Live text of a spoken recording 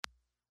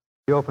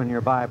You open your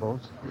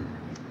Bibles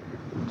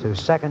to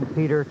 2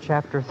 Peter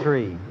chapter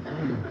 3.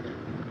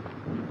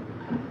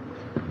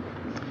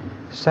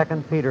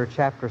 2 Peter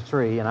chapter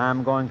 3, and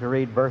I'm going to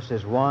read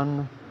verses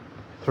 1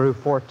 through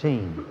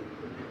 14.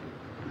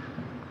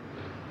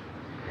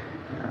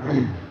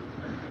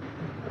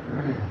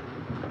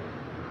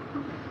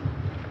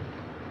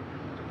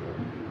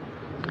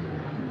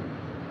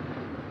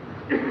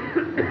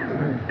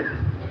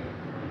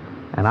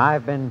 And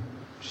I've been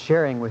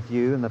sharing with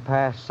you in the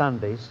past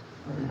Sundays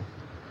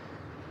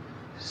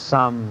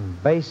some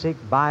basic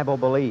Bible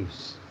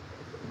beliefs,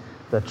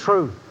 the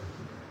truth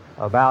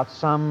about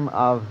some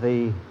of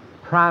the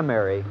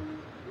primary,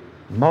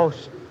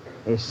 most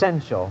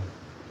essential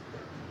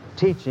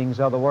teachings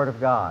of the Word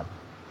of God.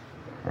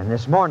 And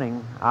this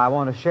morning, I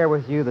want to share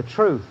with you the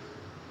truth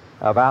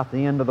about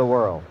the end of the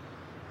world.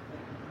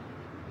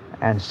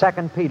 And 2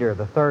 Peter,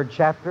 the 3rd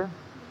chapter,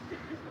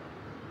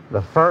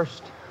 the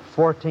first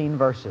 14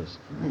 verses.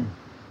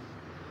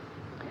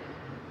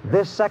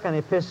 This second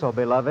epistle,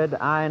 beloved,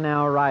 I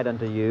now write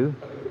unto you,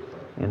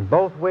 in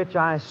both which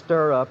I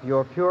stir up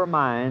your pure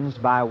minds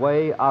by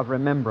way of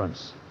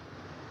remembrance,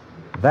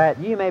 that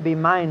ye may be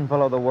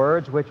mindful of the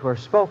words which were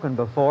spoken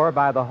before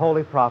by the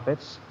holy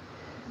prophets,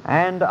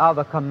 and of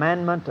the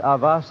commandment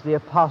of us the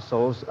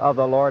apostles of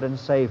the Lord and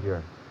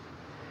Savior,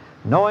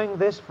 knowing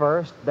this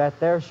first, that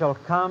there shall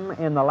come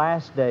in the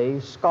last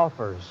days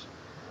scoffers,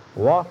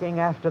 walking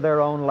after their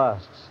own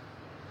lusts,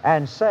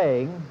 and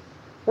saying,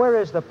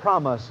 Where is the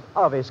promise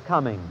of his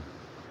coming?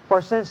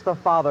 For since the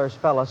fathers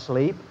fell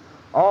asleep,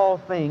 all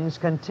things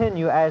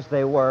continue as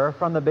they were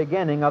from the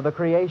beginning of the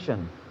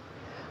creation.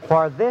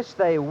 For this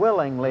they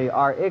willingly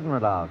are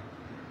ignorant of,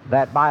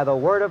 that by the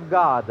word of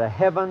God the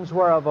heavens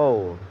were of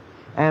old,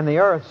 and the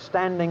earth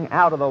standing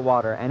out of the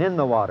water and in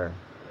the water,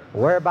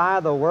 whereby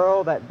the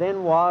world that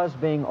then was,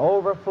 being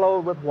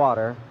overflowed with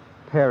water,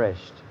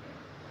 perished.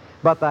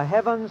 But the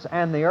heavens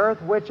and the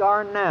earth which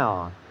are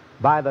now,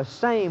 by the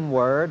same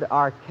word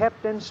are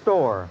kept in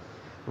store,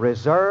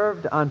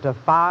 reserved unto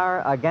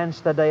fire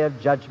against the day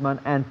of judgment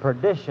and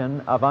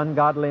perdition of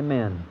ungodly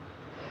men.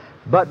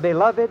 But,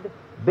 beloved,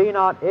 be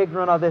not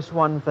ignorant of this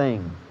one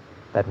thing,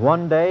 that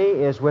one day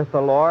is with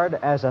the Lord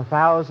as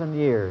 1,000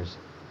 years,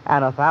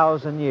 and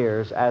 1,000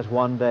 years as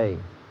one day.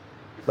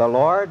 The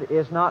Lord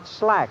is not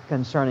slack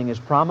concerning his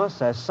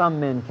promise, as some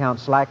men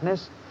count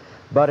slackness,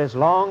 but is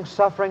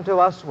long-suffering to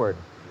usward,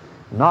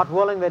 not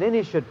willing that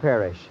any should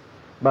perish,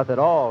 but that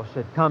all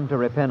should come to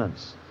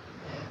repentance.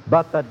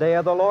 But the day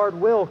of the Lord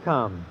will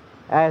come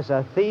as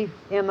a thief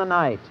in the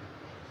night,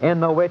 in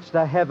the which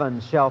the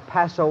heavens shall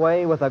pass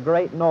away with a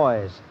great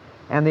noise,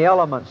 and the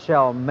elements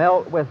shall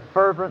melt with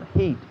fervent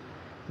heat.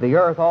 The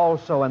earth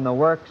also and the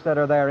works that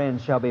are therein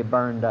shall be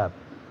burned up.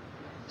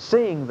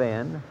 Seeing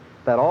then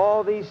that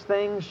all these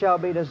things shall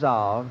be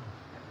dissolved,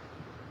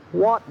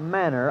 what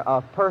manner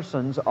of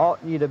persons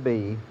ought ye to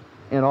be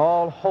in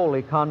all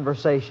holy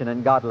conversation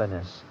and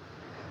godliness,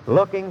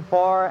 looking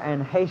for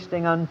and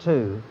hasting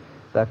unto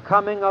the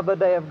coming of the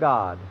day of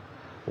God,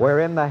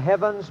 wherein the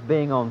heavens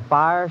being on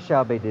fire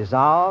shall be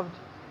dissolved,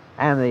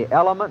 and the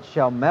elements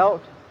shall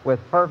melt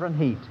with fervent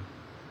heat.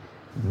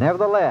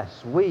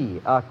 Nevertheless, we,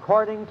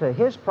 according to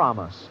his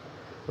promise,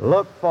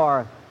 look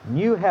for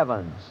new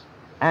heavens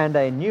and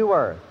a new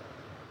earth,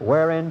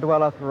 wherein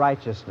dwelleth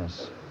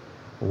righteousness.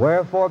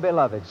 Wherefore,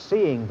 beloved,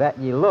 seeing that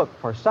ye look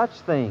for such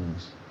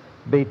things,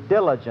 be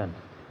diligent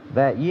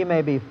that ye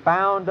may be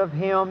found of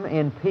him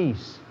in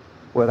peace,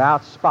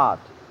 without spot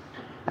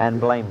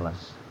and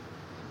blameless.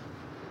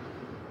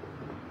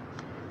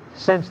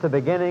 Since the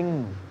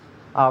beginning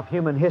of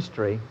human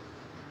history,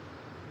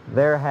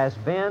 there has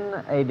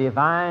been a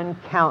divine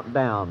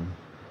countdown,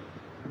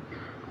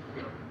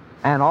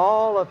 and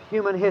all of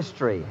human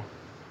history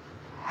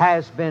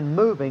has been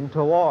moving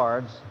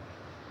towards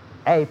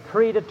a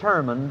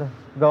predetermined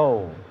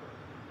goal.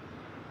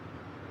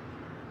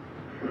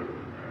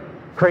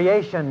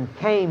 Creation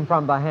came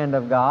from the hand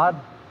of God,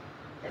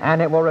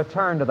 and it will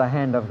return to the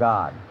hand of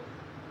God.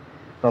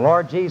 The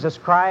Lord Jesus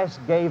Christ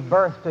gave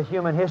birth to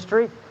human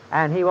history,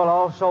 and he will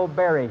also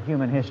bury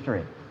human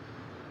history.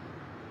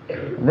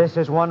 This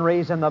is one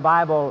reason the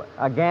Bible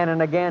again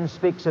and again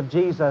speaks of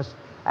Jesus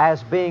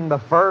as being the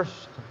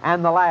first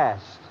and the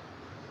last,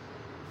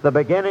 the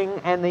beginning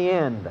and the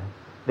end,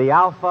 the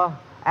Alpha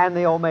and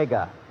the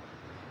Omega.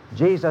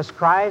 Jesus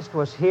Christ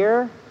was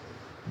here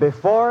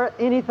before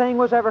anything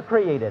was ever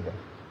created.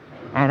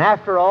 And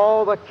after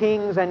all the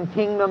kings and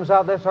kingdoms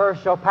of this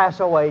earth shall pass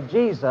away,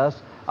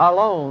 Jesus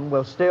alone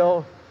will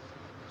still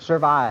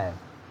survive.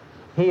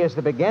 He is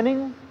the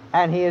beginning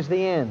and he is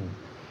the end.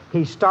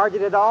 He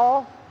started it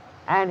all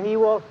and he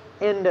will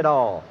end it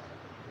all.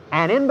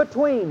 And in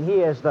between,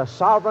 he is the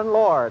sovereign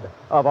Lord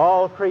of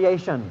all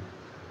creation.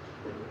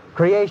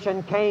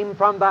 Creation came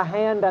from the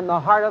hand and the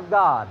heart of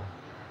God.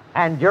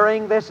 And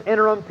during this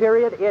interim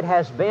period, it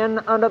has been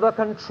under the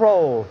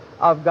control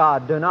of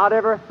God. Do not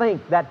ever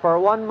think that for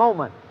one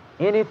moment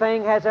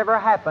anything has ever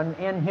happened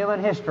in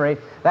human history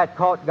that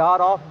caught God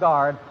off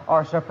guard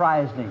or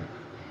surprised him.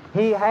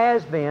 He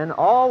has been,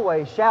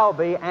 always shall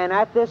be, and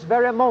at this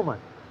very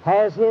moment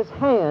has His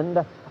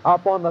hand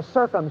upon the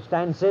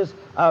circumstances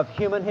of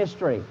human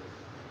history.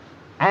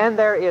 And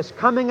there is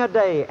coming a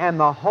day, and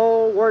the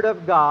whole Word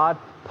of God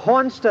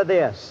points to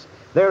this.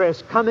 There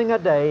is coming a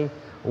day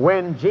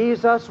when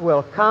Jesus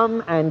will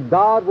come and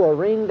God will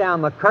ring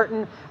down the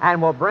curtain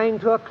and will bring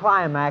to a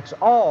climax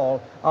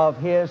all of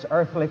His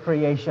earthly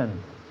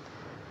creation.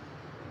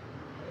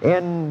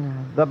 In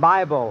the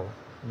Bible,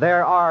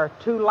 there are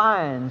 2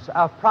 lines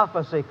of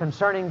prophecy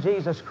concerning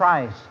Jesus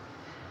Christ.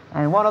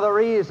 And one of the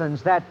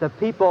reasons that the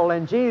people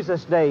in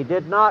Jesus' day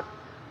did not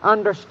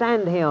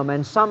understand Him,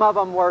 and some of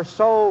them were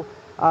so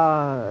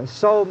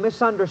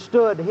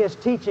misunderstood His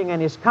teaching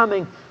and His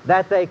coming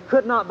that they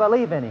could not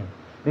believe in Him,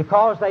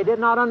 because they did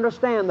not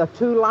understand the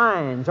 2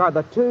 lines or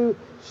the 2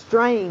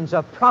 strains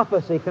of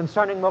prophecy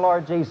concerning the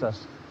Lord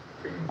Jesus.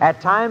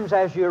 At times,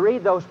 as you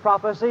read those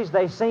prophecies,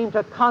 they seem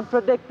to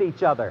contradict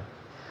each other.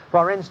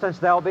 For instance,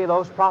 there'll be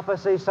those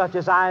prophecies such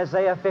as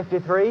Isaiah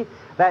 53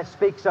 that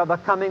speaks of the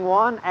coming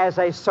one as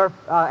a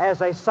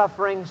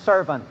suffering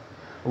servant,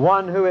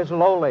 one who is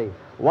lowly,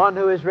 one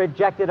who is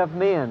rejected of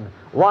men,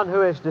 one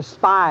who is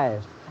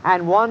despised,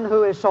 and one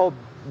who is so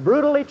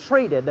brutally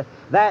treated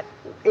that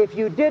if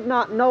you did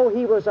not know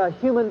he was a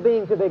human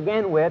being to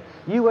begin with,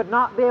 you would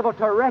not be able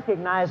to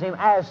recognize him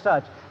as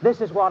such.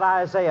 This is what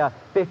Isaiah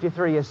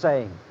 53 is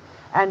saying.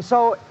 And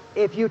so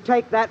if you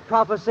take that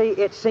prophecy,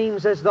 it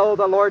seems as though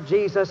the Lord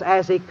Jesus,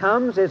 as He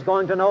comes, is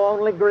going to know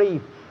only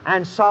grief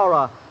and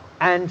sorrow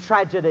and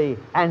tragedy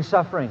and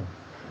suffering.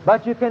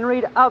 But you can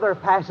read other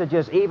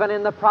passages, even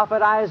in the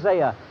prophet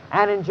Isaiah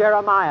and in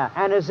Jeremiah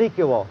and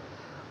Ezekiel,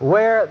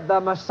 where the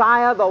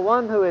Messiah, the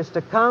one who is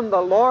to come, the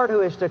Lord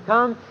who is to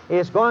come,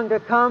 is going to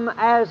come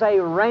as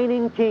a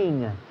reigning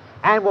king,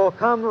 and will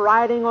come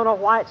riding on a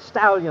white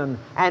stallion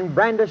and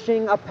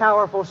brandishing a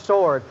powerful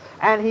sword.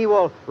 And He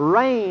will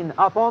reign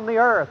upon the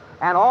earth,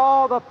 and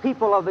all the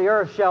people of the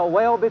earth shall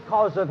wail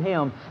because of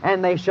Him,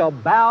 and they shall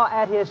bow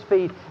at His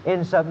feet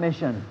in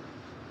submission.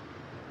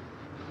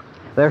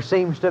 There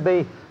seems to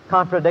be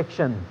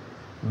contradiction,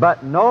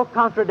 but no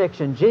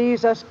contradiction.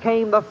 Jesus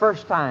came the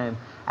first time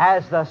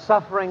as the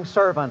suffering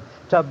servant,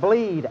 to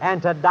bleed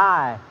and to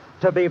die,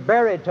 to be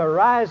buried, to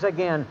rise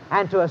again,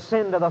 and to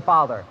ascend to the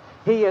Father.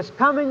 He is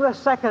coming the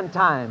second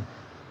time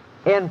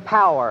in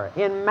power,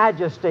 in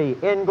majesty,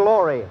 in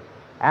glory.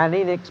 And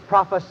Enoch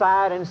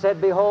prophesied and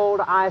said,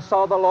 "Behold, I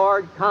saw the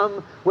Lord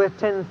come with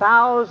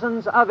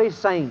 10,000s of His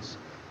saints,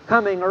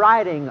 coming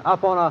riding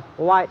upon a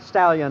white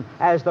stallion,"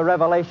 as the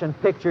Revelation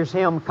pictures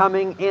Him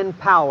coming in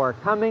power,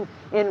 coming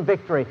in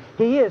victory.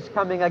 He is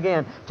coming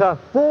again to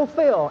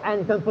fulfill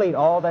and complete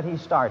all that He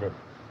started.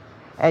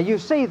 And you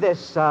see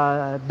this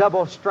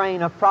double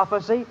strain of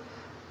prophecy.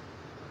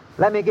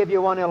 Let me give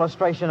you one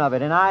illustration of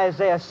it. In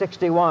Isaiah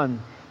 61,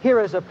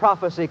 here is a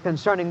prophecy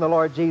concerning the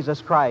Lord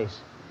Jesus Christ.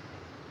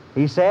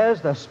 He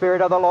says, "The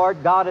Spirit of the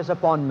Lord God is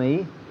upon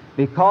me,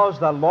 because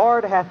the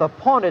Lord hath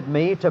appointed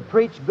me to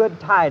preach good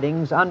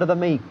tidings unto the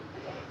meek.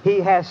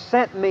 He has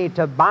sent me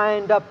to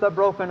bind up the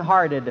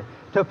brokenhearted,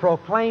 to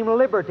proclaim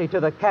liberty to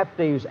the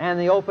captives, and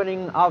the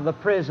opening of the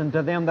prison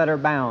to them that are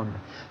bound,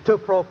 to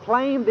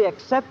proclaim the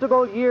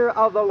acceptable year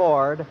of the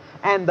Lord,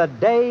 and the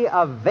day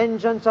of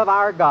vengeance of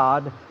our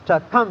God, to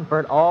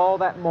comfort all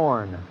that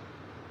mourn."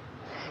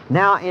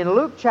 Now in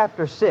Luke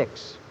chapter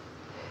 6,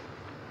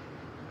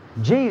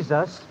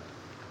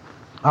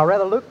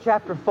 Luke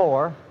chapter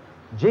 4,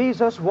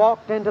 Jesus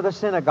walked into the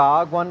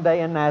synagogue one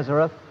day in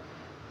Nazareth,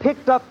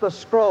 picked up the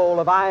scroll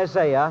of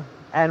Isaiah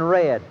and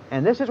read.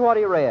 And this is what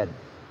he read.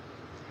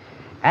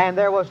 "And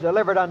there was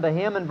delivered unto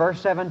him," in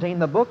verse 17,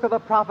 "the book of the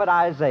prophet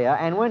Isaiah.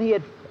 And when he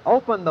had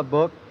opened the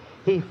book,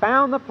 he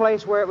found the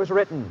place where it was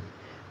written,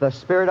 The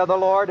Spirit of the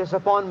Lord is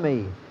upon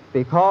me,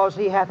 because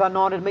He hath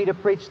anointed me to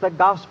preach the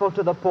gospel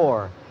to the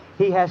poor.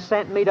 He has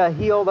sent me to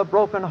heal the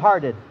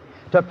brokenhearted,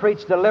 to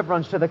preach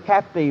deliverance to the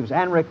captives,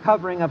 and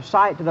recovering of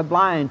sight to the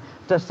blind,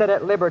 to set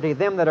at liberty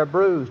them that are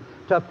bruised,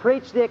 to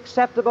preach the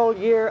acceptable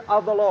year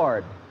of the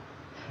Lord."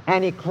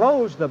 And he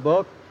closed the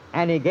book,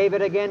 and he gave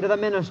it again to the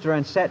minister,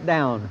 and sat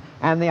down.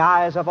 And the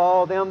eyes of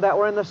all them that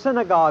were in the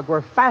synagogue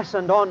were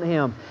fastened on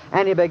him.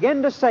 And he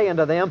began to say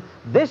unto them,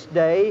 "This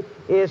day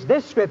is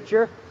this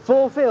scripture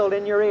fulfilled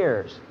in your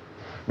ears."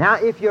 Now,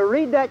 if you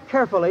read that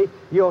carefully,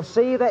 you'll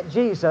see that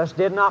Jesus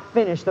did not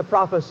finish the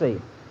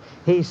prophecy.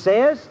 He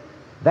says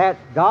that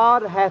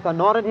God hath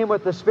anointed Him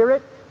with the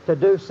Spirit to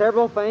do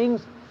several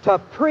things, to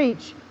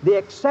preach the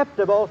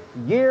acceptable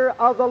year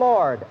of the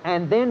Lord.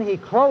 And then He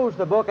closed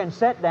the book and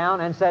sat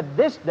down and said,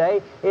 "This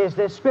day is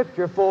this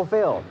scripture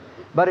fulfilled."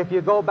 But if you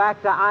go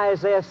back to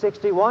Isaiah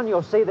 61,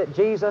 you'll see that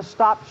Jesus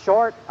stopped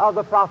short of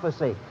the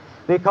prophecy,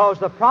 because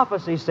the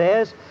prophecy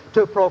says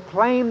to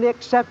proclaim the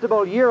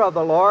acceptable year of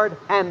the Lord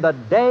and the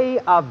day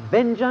of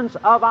vengeance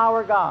of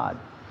our God.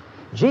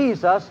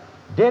 Jesus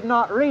did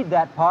not read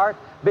that part,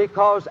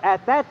 because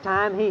at that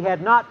time He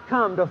had not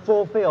come to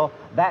fulfill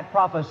that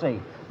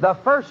prophecy. The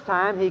first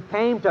time He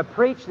came to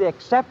preach the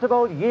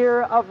acceptable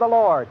year of the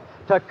Lord,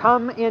 to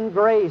come in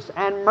grace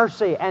and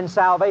mercy and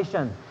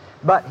salvation.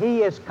 but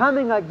He is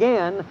coming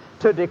again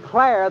to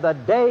declare the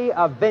day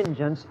of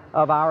vengeance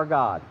of our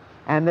God.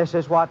 And this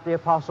is what the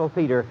Apostle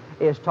Peter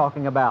is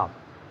talking about.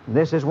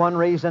 This is one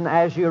reason,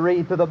 as you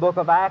read through the book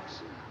of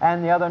Acts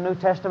and the other New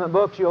Testament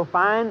books, you'll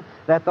find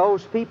that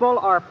those people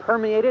are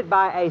permeated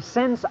by a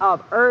sense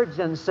of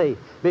urgency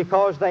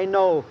because they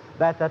know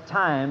that the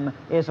time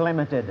is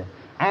limited.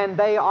 And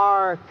they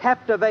are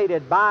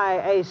captivated by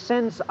a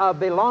sense of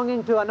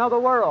belonging to another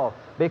world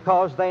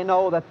because they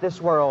know that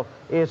this world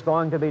is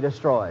going to be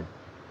destroyed.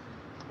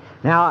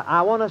 Now,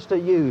 I want us to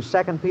use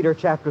 2 Peter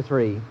chapter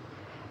 3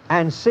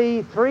 and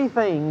see three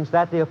things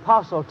that the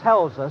apostle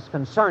tells us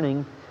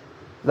concerning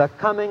the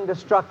coming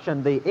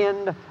destruction, the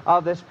end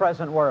of this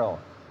present world.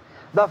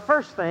 The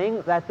first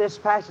thing that this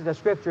passage of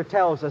Scripture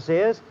tells us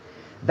is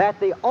that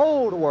the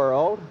old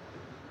world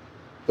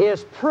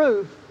is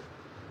proof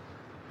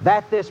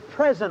that this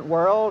present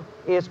world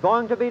is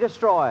going to be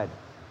destroyed.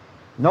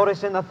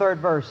 Notice in the 3rd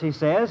verse he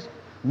says,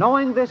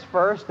 knowing this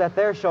first, that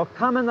there shall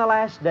come in the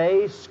last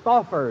days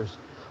scoffers,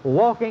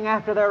 walking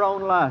after their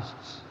own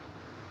lusts.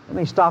 Let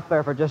me stop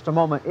there for just a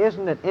moment.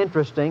 Isn't it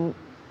interesting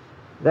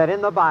that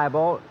in the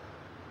Bible,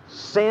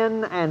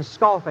 sin and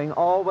scoffing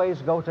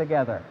always go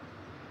together?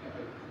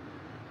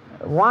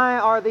 Why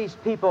are these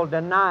people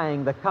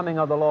denying the coming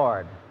of the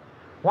Lord?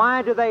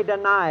 Why do they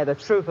deny the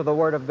truth of the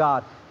Word of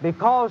God?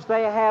 Because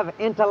they have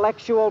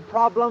intellectual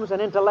problems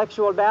and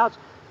intellectual doubts?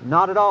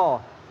 Not at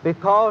all.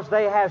 Because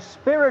they have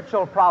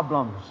spiritual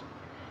problems.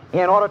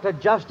 In order to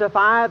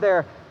justify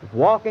their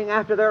walking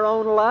after their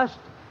own lust,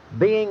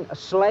 being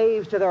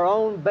slaves to their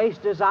own base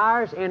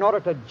desires, in order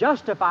to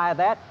justify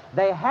that,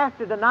 they have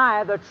to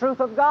deny the truth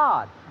of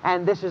God.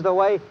 And this is the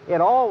way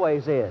it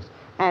always is.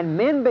 And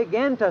men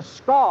begin to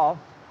scoff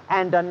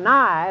and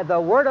deny the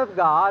Word of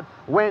God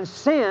when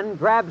sin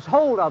grabs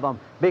hold of them,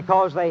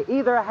 because they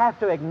either have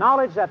to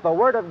acknowledge that the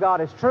Word of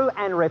God is true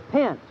and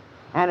repent.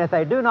 And if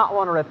they do not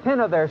want to repent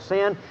of their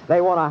sin,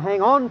 they want to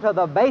hang on to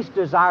the base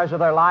desires of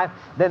their life,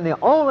 then the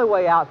only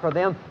way out for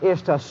them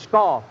is to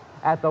scoff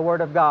at the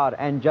Word of God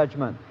and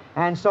judgment.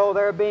 And so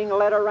they're being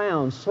led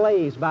around,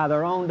 slaves by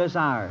their own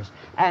desires,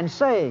 and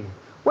saying,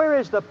 where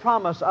is the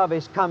promise of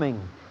His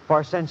coming?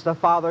 For since the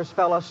fathers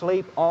fell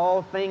asleep,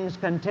 all things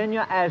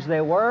continue as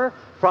they were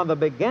from the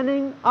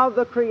beginning of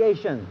the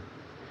creation.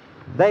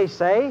 They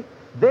say,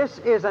 this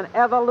is an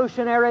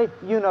evolutionary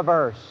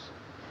universe.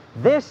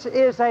 This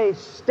is a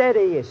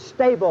steady,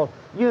 stable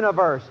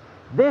universe.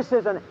 This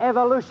is an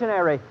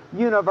evolutionary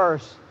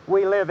universe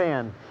we live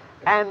in.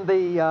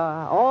 And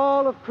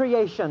all of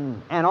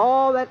creation and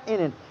all that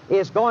in it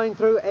is going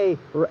through a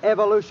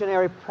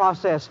evolutionary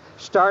process,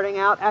 starting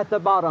out at the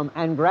bottom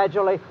and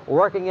gradually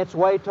working its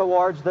way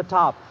towards the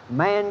top.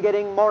 Man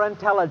getting more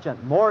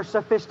intelligent, more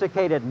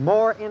sophisticated,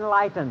 more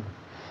enlightened,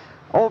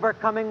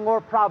 overcoming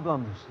more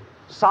problems,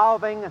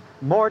 solving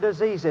more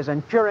diseases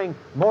and curing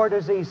more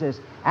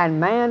diseases. And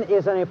man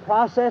is in a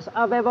process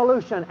of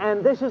evolution,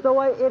 and this is the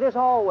way it has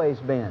always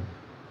been.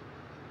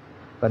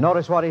 But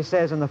notice what he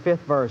says in the 5th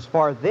verse,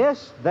 for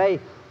this they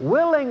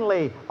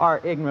willingly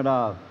are ignorant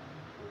of.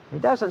 He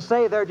doesn't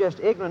say they're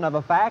just ignorant of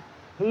a fact.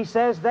 He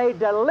says they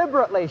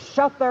deliberately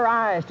shut their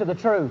eyes to the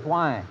truth.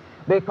 Why?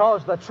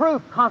 Because the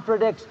truth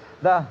contradicts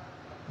the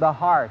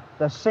heart,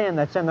 the sin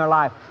that's in their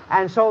life.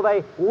 And so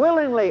they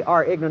willingly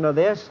are ignorant of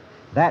this,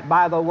 that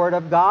by the Word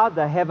of God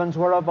the heavens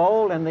were of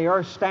old, and the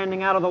earth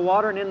standing out of the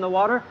water and in the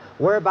water,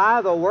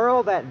 whereby the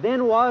world that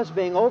then was,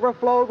 being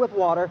overflowed with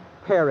water,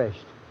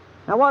 perished.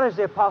 Now what is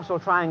the apostle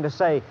trying to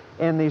say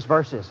in these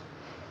verses?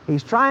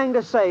 He's trying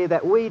to say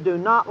that we do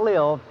not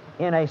live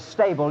in a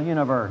stable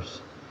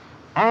universe,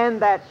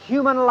 and that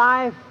human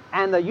life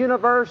and the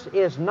universe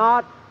is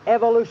not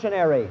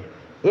evolutionary.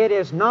 It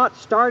is not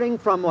starting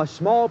from a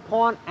small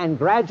point and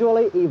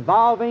gradually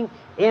evolving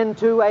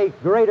into a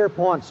greater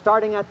point,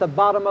 starting at the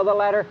bottom of the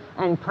ladder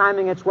and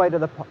climbing its way to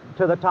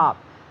the top.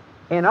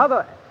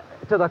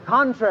 To the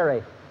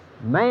contrary,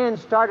 man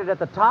started at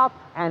the top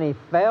and he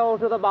fell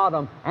to the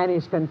bottom, and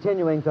he's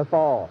continuing to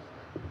fall.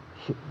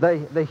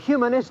 The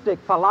humanistic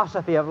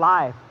philosophy of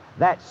life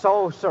that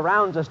so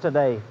surrounds us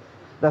today,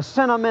 the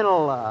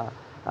sentimental,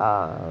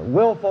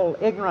 willful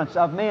ignorance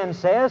of men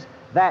says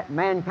that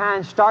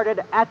mankind started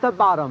at the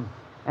bottom,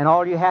 and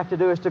all you have to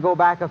do is to go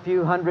back a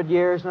few hundred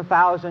years and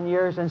 1,000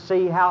 years and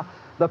see how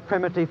the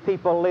primitive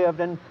people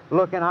lived, and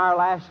look in our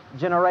last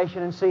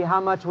generation and see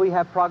how much we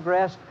have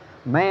progressed.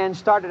 Man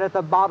started at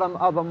the bottom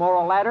of the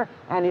moral ladder,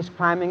 and he's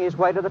climbing his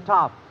way to the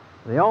top.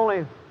 The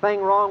only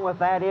thing wrong with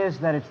that is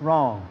that it's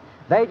wrong.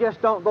 They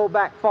just don't go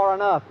back far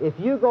enough. If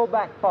you go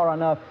back far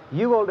enough,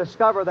 you will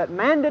discover that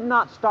man did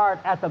not start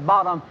at the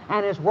bottom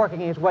and is working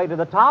his way to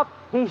the top.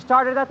 He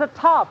started at the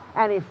top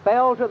and he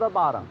fell to the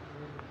bottom.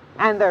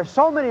 And there's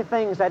so many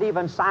things that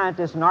even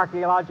scientists and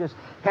archaeologists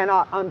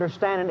cannot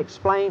understand and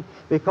explain,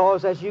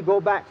 because as you go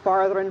back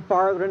farther and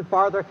farther and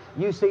farther,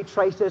 you see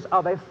traces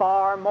of a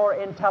far more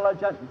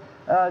intelligent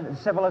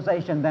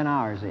civilization than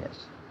ours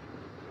is.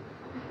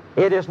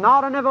 It is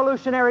not an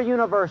evolutionary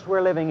universe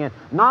we're living in,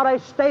 not a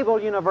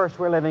stable universe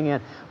we're living in.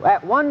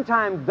 At one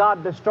time,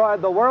 God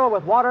destroyed the world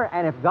with water,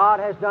 and if God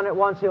has done it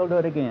once, He'll do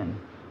it again.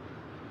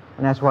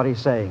 And that's what He's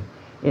saying.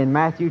 In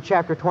Matthew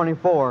chapter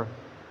 24,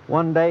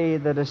 one day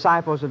the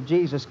disciples of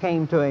Jesus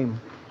came to Him,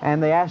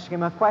 and they asked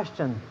Him a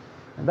question.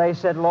 They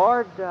said,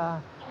 Lord,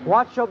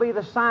 what shall be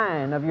the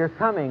sign of your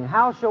coming?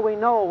 How shall we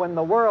know when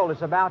the world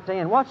is about to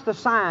end? What's the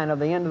sign of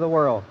the end of the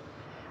world?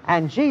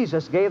 And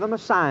Jesus gave them a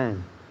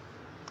sign.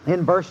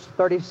 In verse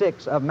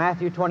 36 of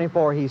Matthew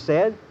 24, He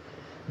said,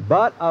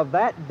 But of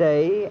that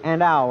day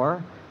and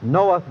hour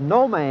knoweth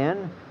no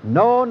man,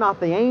 no, not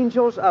the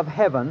angels of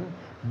heaven,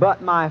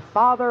 but my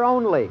Father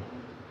only.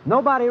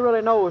 Nobody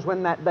really knows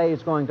when that day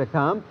is going to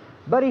come.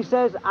 But He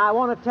says, I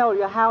want to tell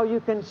you how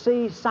you can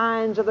see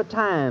signs of the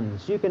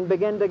times. You can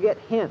begin to get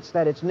hints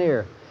that it's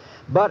near.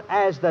 But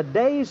as the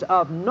days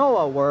of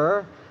Noah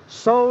were,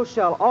 so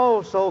shall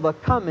also the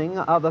coming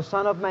of the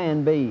Son of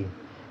Man be.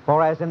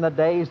 For as in the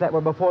days that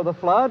were before the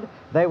flood,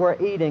 they were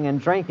eating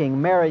and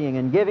drinking, marrying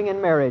and giving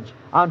in marriage,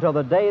 until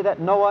the day that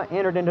Noah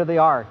entered into the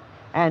ark,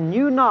 and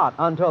knew not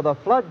until the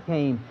flood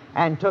came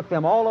and took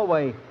them all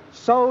away,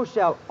 so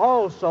shall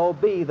also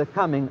be the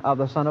coming of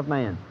the Son of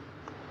Man.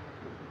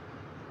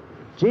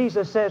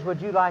 Jesus says,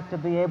 would you like to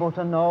be able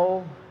to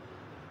know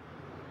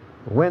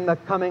when the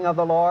coming of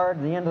the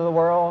Lord, the end of the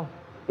world,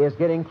 is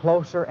getting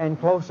closer and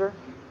closer?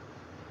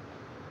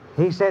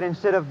 He said,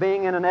 instead of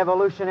being in an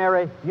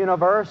evolutionary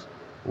universe,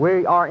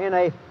 we are in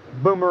a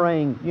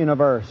boomerang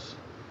universe,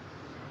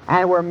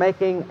 and we're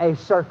making a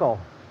circle.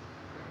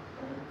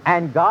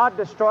 And God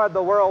destroyed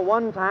the world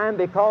one time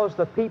because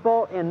the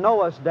people in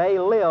Noah's day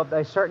lived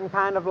a certain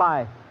kind of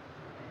life.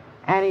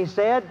 And He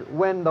said,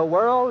 when the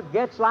world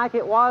gets like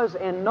it was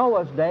in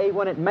Noah's day,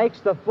 when it makes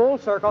the full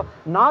circle,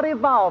 not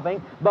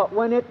evolving, but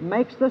when it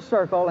makes the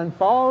circle and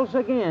falls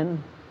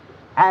again,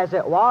 as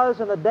it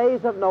was in the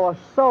days of Noah,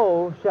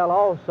 so shall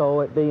also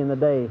it be in the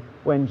day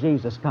when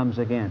Jesus comes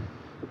again.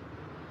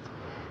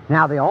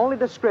 Now, the only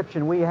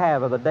description we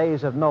have of the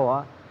days of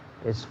Noah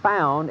is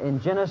found in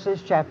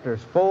Genesis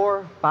chapters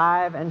 4,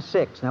 5, and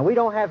 6. Now, we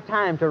don't have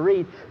time to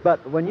read,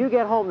 but when you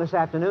get home this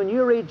afternoon,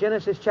 you read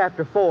Genesis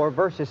chapter 4,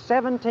 verses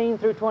 17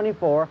 through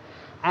 24,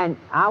 and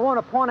I want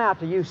to point out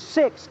to you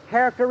 6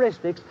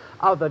 characteristics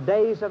of the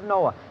days of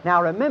Noah.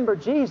 Now, remember,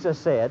 Jesus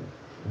said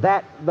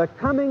that the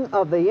coming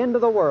of the end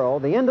of the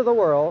world,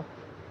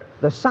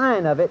 the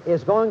sign of it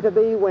is going to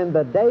be when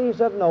the days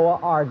of Noah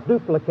are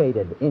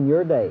duplicated in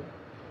your day.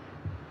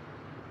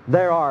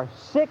 There are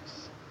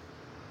 6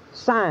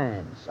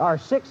 signs, or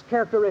 6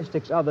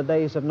 characteristics of the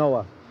days of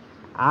Noah.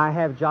 I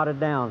have jotted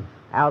down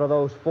out of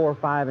those 4,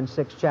 5, and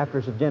 6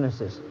 chapters of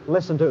Genesis.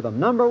 Listen to them.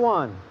 Number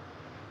 1,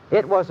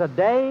 it was a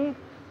day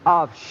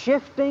of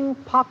shifting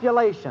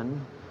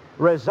population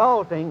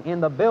resulting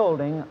in the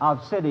building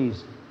of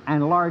cities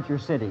and larger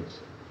cities.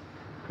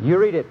 You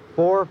read it,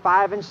 4,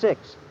 5, and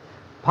 6.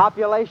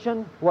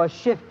 Population was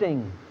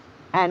shifting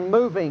and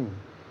moving,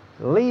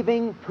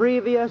 leaving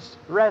previous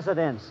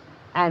residents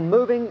and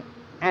moving,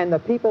 and the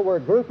people were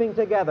grouping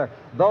together.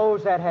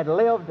 Those that had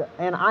lived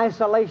in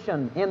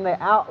isolation in the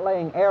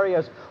outlying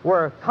areas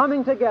were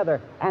coming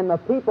together, and the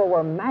people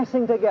were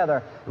massing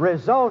together,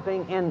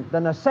 resulting in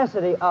the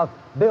necessity of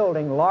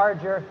building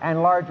larger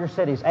and larger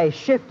cities, a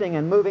shifting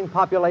and moving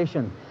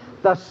population.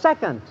 The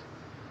second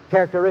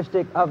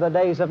characteristic of the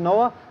days of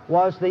Noah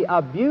was the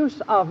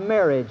abuse of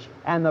marriage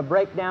and the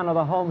breakdown of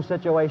the home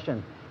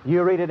situation.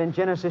 You read it in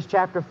Genesis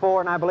chapter 4,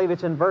 and I believe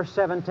it's in verse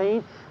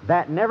 17,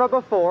 that never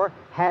before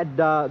had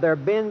there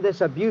been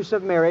this abuse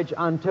of marriage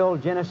until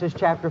Genesis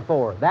chapter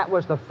 4. That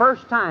was the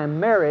first time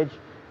marriage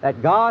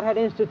that God had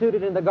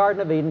instituted in the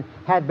Garden of Eden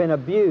had been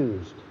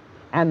abused,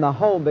 and the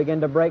home began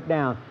to break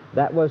down.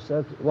 That was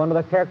one of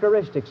the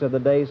characteristics of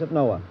the days of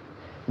Noah.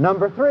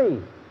 Number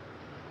 3,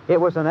 it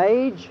was an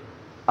age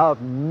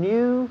of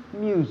new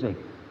music.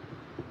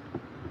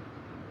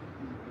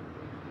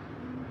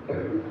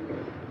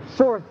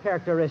 Fourth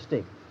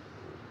characteristic,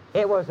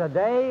 it was a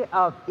day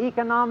of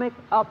economic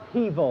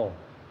upheaval.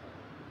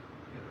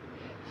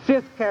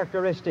 Fifth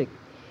characteristic,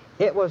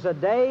 it was a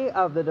day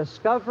of the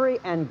discovery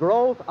and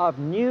growth of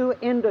new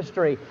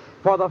industry.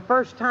 For the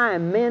first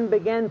time, men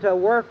began to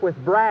work with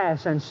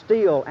brass and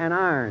steel and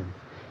iron.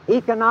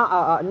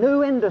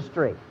 New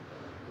industry,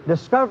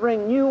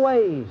 discovering new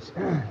ways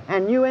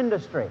and new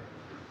industry.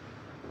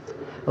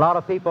 A lot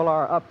of people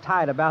are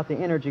uptight about the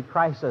energy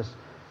crisis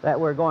that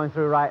we're going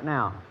through right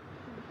now.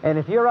 And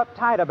if you're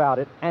uptight about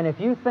it, and if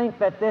you think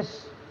that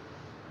this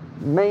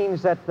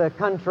means that the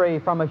country,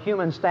 from a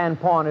human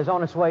standpoint, is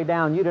on its way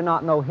down, you do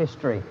not know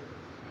history.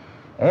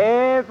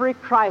 Every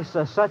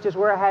crisis, such as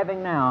we're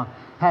having now,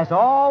 has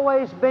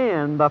always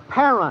been the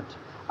parent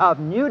of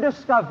new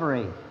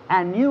discovery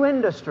and new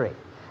industry.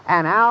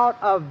 And out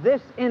of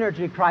this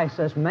energy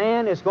crisis,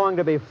 man is going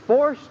to be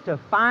forced to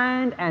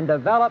find and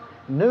develop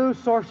new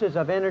sources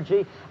of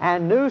energy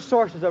and new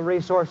sources of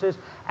resources,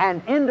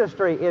 and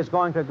industry is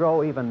going to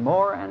grow even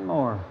more and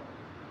more.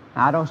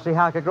 I don't see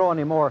how it could grow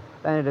any more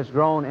than it has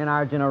grown in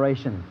our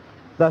generation.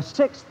 The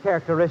sixth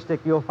characteristic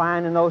you'll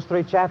find in those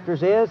 3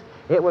 chapters is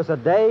it was a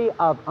day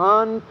of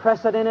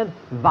unprecedented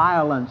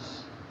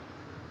violence.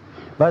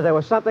 But there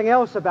was something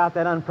else about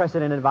that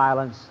unprecedented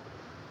violence.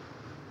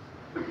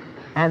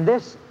 And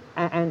this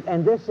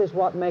is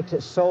what makes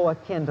it so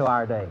akin to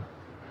our day.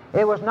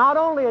 It was not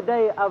only a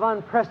day of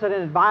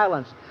unprecedented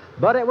violence,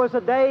 but it was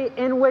a day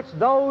in which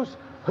those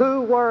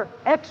who were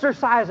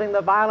exercising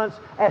the violence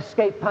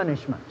escaped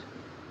punishment.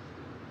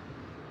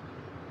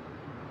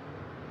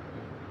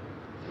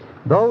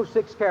 Those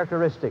 6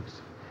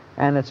 characteristics,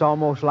 and it's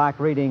almost like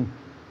reading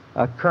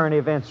a current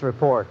events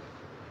report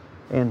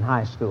in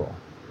high school.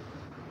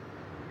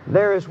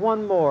 There is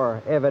one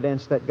more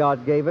evidence that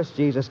God gave us,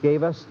 Jesus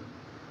gave us,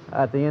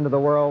 at the end of the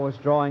world was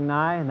drawing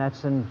nigh, and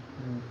that's in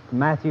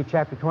Matthew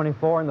chapter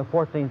 24 and the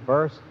 14th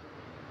verse,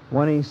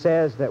 when he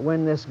says that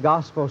when this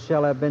gospel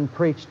shall have been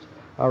preached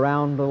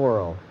around the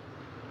world.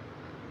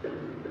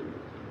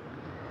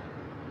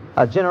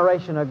 A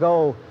generation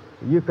ago,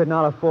 you could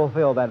not have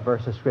fulfilled that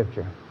verse of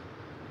Scripture.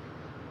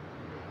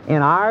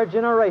 In our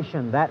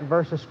generation, that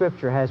verse of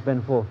Scripture has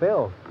been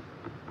fulfilled.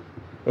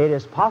 It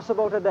is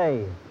possible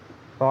today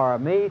for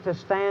me to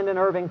stand in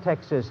Irving,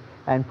 Texas,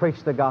 and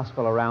preach the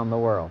gospel around the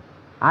world.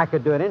 I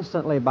could do it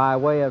instantly by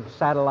way of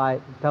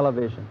satellite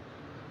television.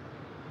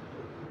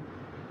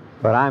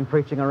 But I'm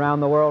preaching around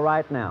the world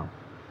right now.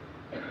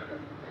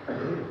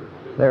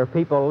 There are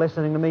people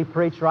listening to me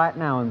preach right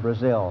now in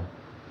Brazil,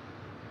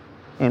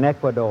 in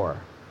Ecuador,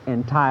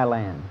 in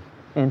Thailand,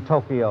 in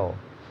Tokyo,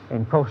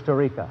 in Costa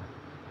Rica.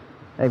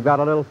 They've got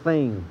a little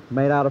thing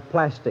made out of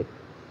plastic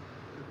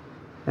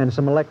and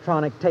some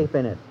electronic tape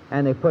in it,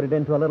 and they put it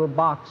into a little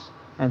box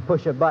and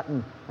push a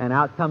button, and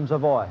out comes a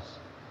voice,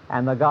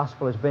 and the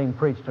gospel is being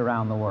preached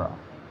around the world.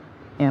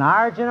 In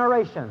our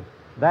generation,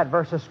 that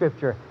verse of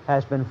Scripture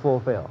has been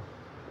fulfilled.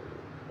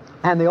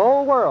 And the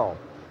old world,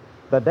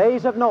 the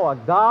days of Noah,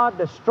 God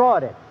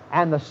destroyed it,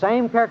 and the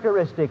same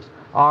characteristics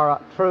are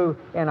true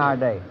in our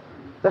day.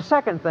 The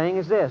second thing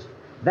is this,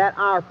 that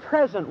our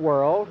present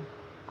world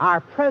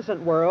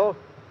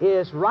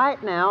is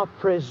right now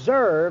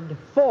preserved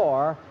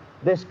for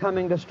this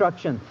coming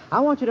destruction.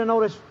 I want you to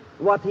notice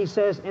what he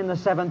says in the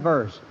 7th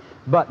verse.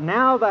 But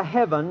now the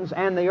heavens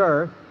and the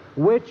earth,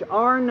 which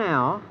are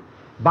now,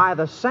 by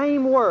the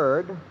same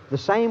word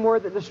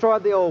that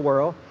destroyed the old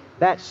world,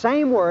 that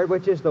same word,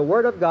 which is the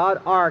Word of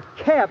God, are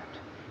kept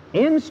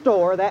in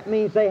store. That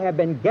means they have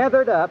been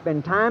gathered up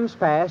in times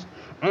past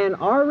and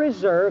are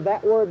reserved.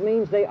 That word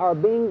means they are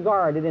being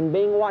guarded and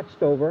being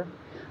watched over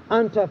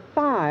unto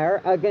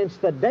fire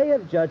against the day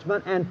of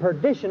judgment and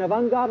perdition of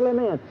ungodly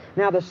men.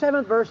 Now the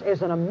 7th verse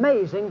is an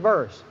amazing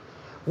verse.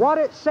 What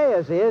it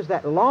says is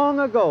that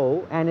long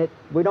ago, and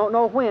we don't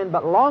know when,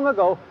 but long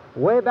ago,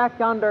 way back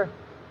yonder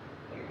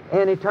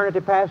in eternity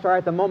past or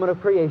at the moment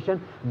of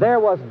creation, there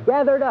was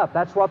gathered up,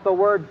 that's what the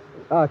word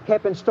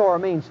kept in store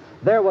means,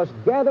 there was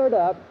gathered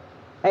up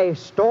a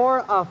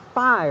store of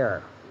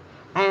fire,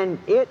 and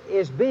it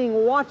is being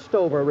watched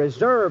over,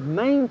 reserved,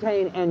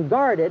 maintained, and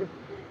guarded.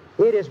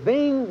 It is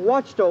being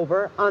watched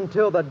over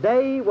until the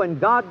day when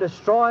God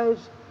destroys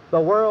the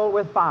world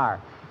with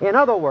fire. In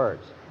other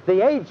words,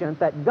 the agent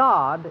that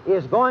God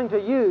is going to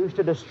use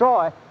to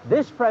destroy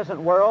this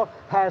present world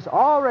has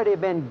already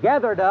been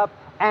gathered up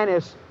and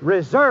is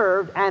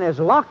reserved and is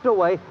locked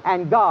away,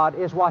 and God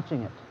is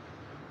watching it.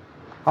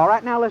 All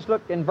right, now let's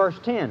look in verse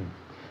 10.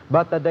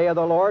 But the day of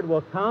the Lord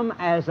will come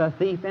as a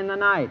thief in the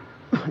night,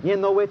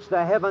 in the which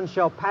the heavens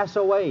shall pass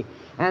away.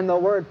 And the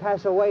word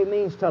pass away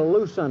means to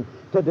loosen,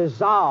 to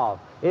dissolve.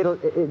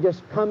 It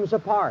just comes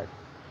apart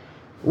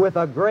with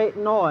a great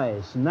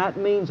noise, and that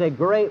means a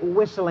great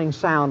whistling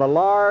sound, a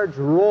large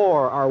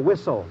roar or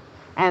whistle.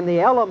 And the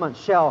elements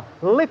shall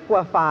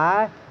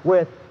liquefy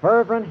with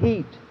fervent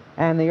heat,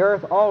 and the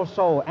earth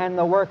also and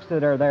the works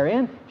that are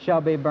therein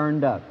shall be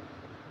burned up.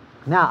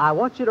 Now, I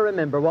want you to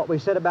remember what we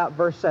said about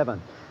verse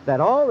 7, that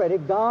already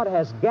God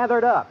has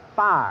gathered up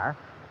fire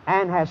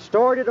and has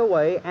stored it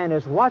away and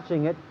is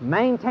watching it,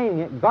 maintaining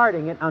it,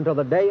 guarding it until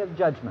the day of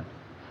judgment.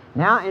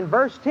 Now, in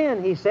verse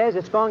 10, he says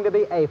it's going to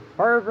be a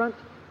fervent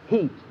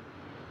heat.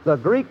 The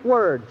Greek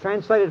word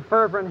translated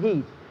fervent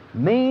heat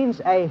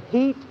means a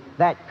heat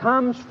that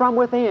comes from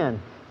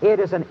within. It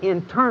is an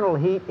internal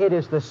heat. It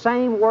is the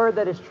same word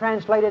that is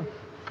translated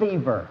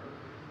fever.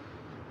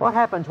 What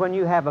happens when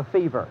you have a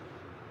fever?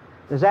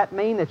 Does that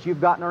mean that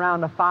you've gotten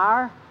around a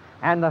fire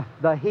and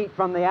the heat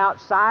from the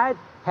outside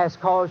has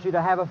caused you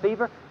to have a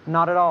fever?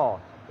 Not at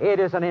all. It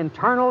is an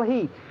internal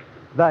heat.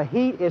 The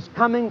heat is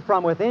coming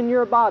from within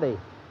your body.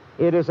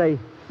 It is a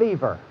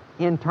fever,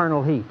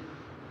 internal heat.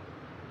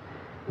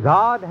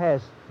 God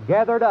has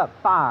gathered up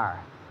fire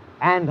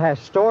and has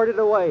stored it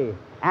away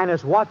and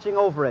is watching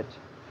over it.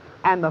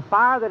 And the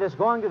fire that is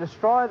going to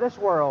destroy this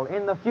world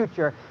in the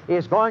future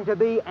is going to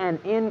be an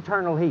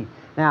internal heat.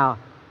 Now,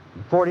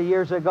 40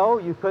 years ago,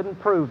 you couldn't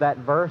prove that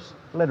verse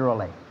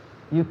literally.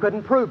 You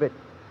couldn't prove it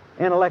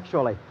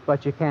intellectually,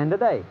 but you can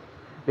today,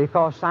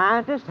 because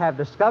scientists have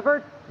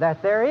discovered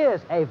that there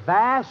is a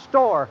vast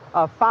store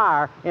of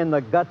fire in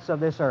the guts of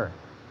this earth.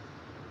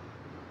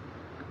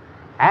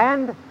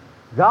 And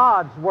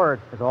God's Word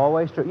is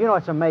always true. You know,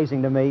 it's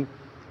amazing to me.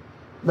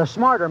 The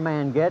smarter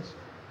man gets,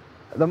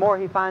 the more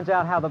he finds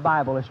out how the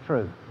Bible is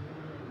true.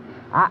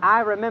 I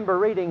remember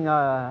reading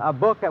a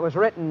book that was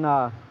written,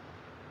 about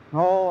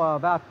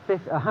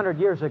 100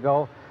 years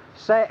ago,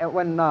 saying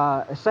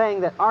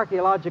that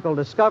archaeological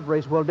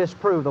discoveries will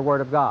disprove the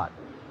Word of God.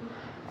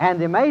 And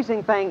the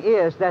amazing thing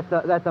is that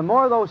the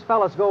more those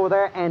fellows go over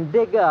there and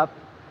dig up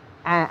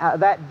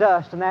that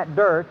dust and that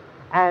dirt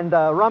and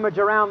rummage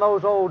around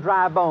those old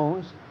dry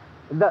bones,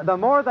 the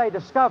more they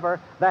discover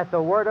that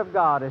the Word of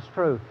God is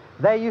true.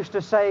 They used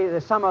to say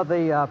that some of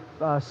the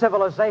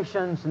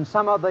civilizations and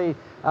some of the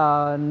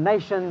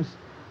nations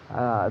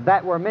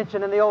that were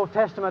mentioned in the Old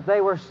Testament, they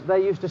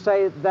used to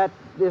say that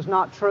is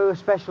not true,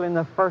 especially in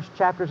the first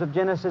chapters of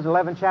Genesis,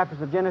 11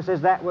 chapters of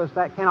Genesis.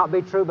 That cannot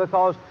be true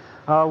because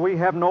we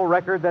have no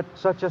record that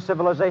such a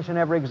civilization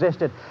ever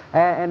existed.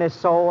 And it's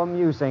so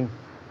amusing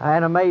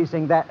and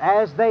amazing that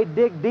as they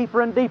dig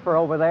deeper and deeper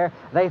over there,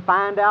 they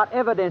find out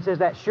evidences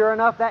that sure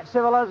enough that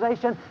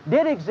civilization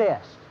did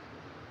exist.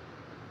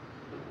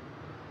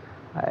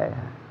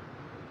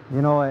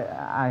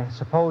 I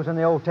suppose in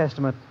the Old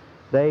Testament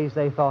days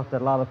they thought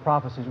that a lot of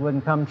prophecies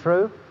wouldn't come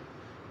true.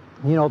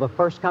 You know, the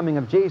first coming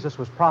of Jesus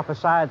was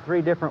prophesied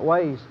 3 different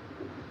ways.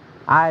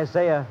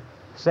 Isaiah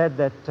said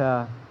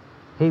that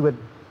he would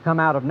come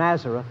out of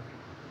Nazareth.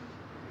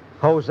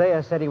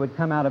 Hosea said he would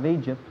come out of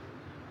Egypt.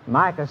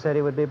 Micah said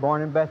he would be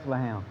born in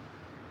Bethlehem.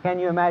 Can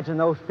you imagine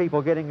those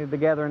people getting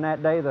together in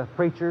that day, the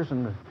preachers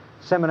and the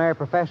seminary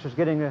professors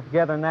getting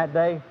together in that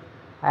day?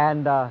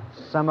 And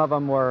some of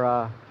them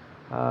were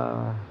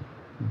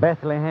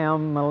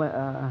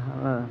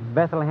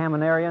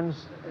Bethlehemarians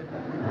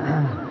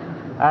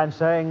and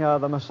saying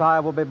the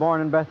Messiah will be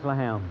born in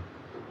Bethlehem.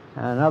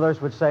 And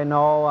others would say,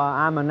 no,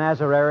 I'm a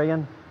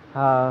Nazarene.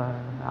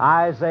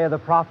 Isaiah the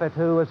prophet,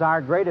 who is our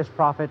greatest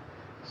prophet,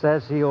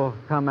 says he'll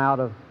come out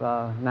of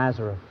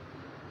Nazareth.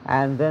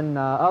 And then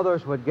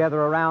others would gather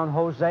around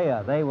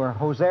Hosea. They were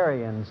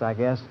Hosearians, I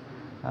guess.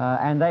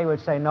 And they would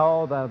say,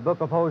 no, the book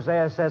of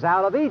Hosea says,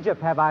 out of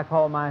Egypt have I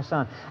called my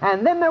son.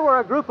 And then there were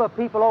a group of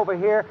people over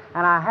here,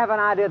 and I have an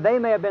idea, they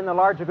may have been the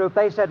larger group.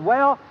 They said,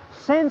 well,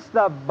 since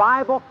the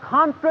Bible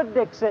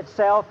contradicts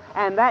itself,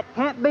 and that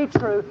can't be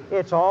true,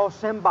 it's all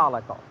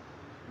symbolical.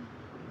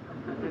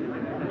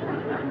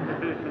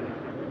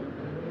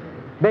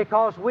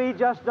 Because we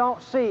just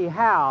don't see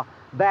how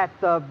that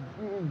the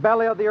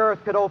belly of the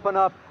earth could open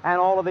up and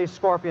all of these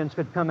scorpions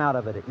could come out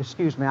of it.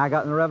 Excuse me, I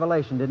got in the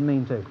Revelation, didn't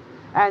mean to.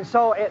 And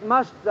so it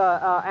must,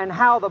 and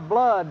how the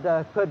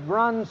blood could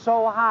run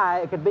so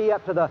high, it could be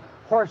up to the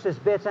horses'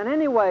 bits. And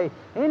anyway,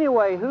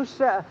 who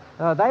said,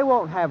 they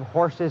won't have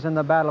horses in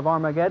the Battle of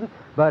Armageddon,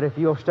 but if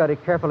you'll study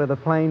carefully the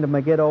plain to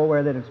Megiddo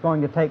where that it's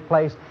going to take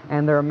place,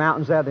 and there are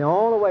mountains there, the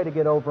only way to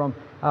get over them,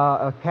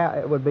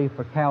 it would be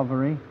for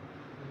cavalry.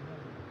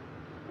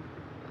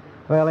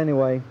 Well,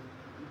 anyway,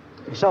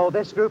 so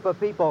this group of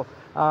people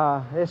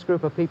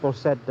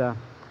said,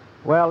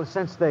 well,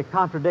 since they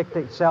contradict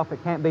itself,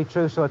 it can't be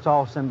true, so it's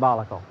all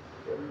symbolical.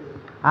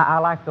 I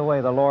like the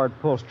way the Lord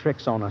pulls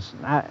tricks on us.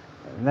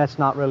 That's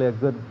not really a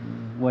good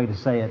way to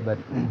say it, but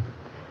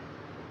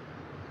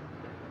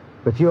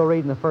if you'll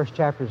read in the first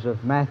chapters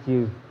of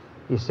Matthew,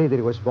 you see that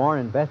he was born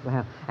in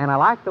Bethlehem. And I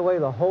like the way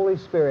the Holy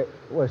Spirit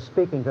was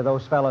speaking to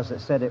those fellows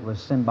that said it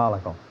was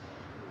symbolical.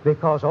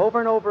 Because over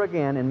and over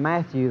again in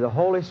Matthew, the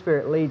Holy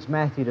Spirit leads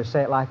Matthew to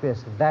say it like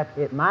this, that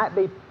it might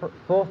be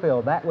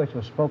fulfilled that which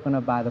was spoken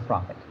of by the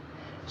prophet.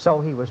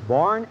 So he was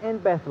born in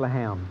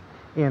Bethlehem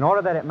in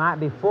order that it might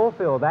be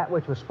fulfilled that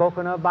which was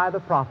spoken of by the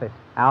prophet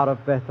out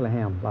of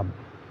Bethlehem.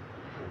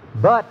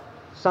 But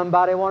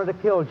somebody wanted to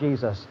kill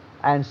Jesus,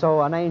 and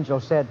so an angel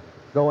said,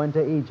 go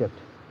into Egypt,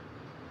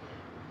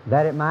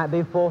 that it might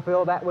be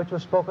fulfilled that which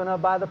was spoken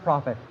of by the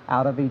prophet,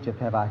 out of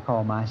Egypt have I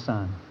called my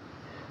son.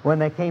 When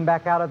they came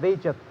back out of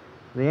Egypt,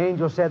 the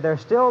angel said,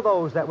 there's still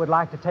those that would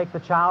like to take the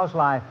child's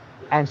life.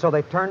 And so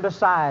they turned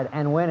aside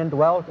and went and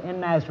dwelt in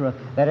Nazareth,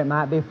 that it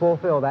might be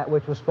fulfilled that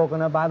which was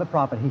spoken of by the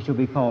prophet, he shall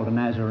be called a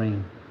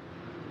Nazarene.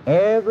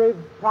 Every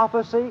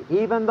prophecy,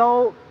 even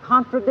though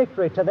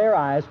contradictory to their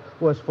eyes,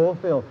 was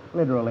fulfilled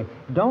literally.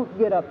 Don't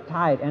get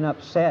uptight and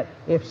upset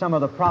if some of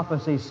the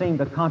prophecies seem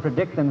to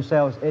contradict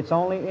themselves. It's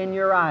only in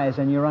your eyes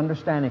and your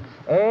understanding.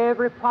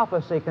 Every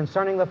prophecy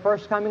concerning the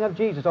first coming of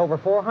Jesus, over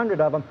 400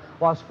 of them,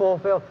 was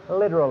fulfilled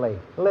literally.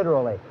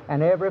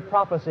 And every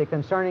prophecy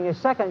concerning his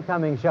second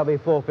coming shall be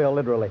fulfilled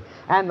literally.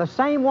 And the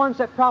same ones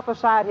that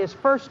prophesied his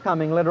first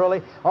coming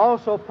literally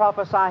also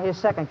prophesy his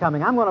second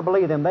coming. I'm going to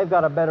believe them. They've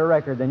got a better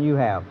record than you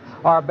have,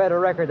 or a better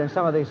record than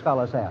some of these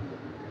fellows have.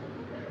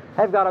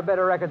 They've got a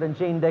better record than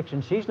Jean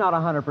Dixon. She's not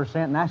 100%,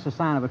 and that's the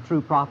sign of a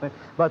true prophet.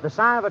 But the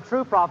sign of a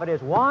true prophet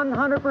is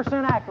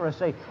 100%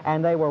 accuracy,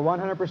 and they were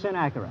 100%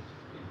 accurate.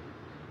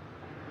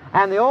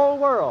 And the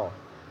old world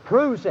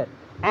proves it.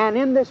 And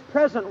in this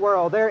present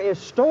world, there is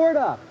stored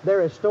up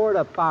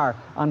fire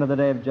under the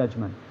day of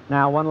judgment.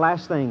 Now, one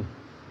last thing.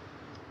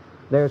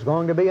 There's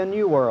going to be a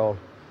new world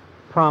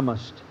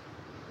promised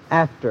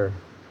after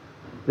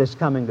this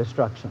coming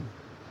destruction.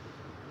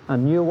 A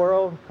new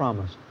world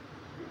promised.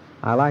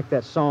 I like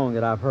that song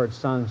that I've heard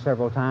sung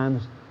several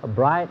times, A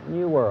Bright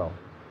New World.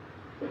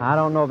 I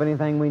don't know of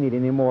anything we need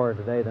any more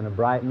today than a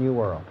bright new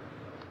world.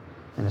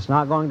 And it's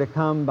not going to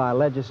come by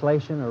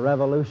legislation or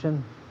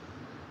revolution.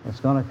 It's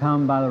going to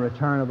come by the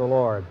return of the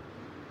Lord.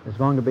 It's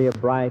going to be a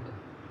bright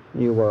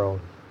new world.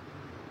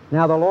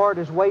 Now the Lord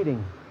is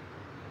waiting,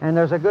 and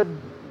there's a good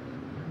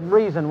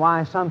reason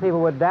why some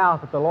people would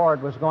doubt that the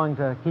Lord was going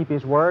to keep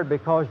His word,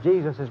 because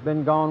Jesus has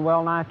been gone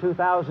well nigh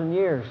 2,000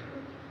 years,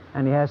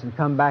 and He hasn't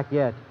come back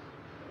yet.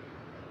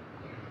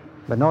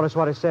 But notice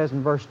what it says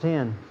in verse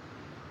 10.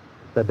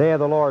 The day of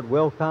the Lord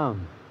will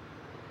come.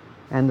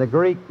 And the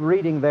Greek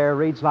reading there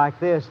reads like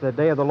this: the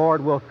day of the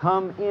Lord will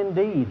come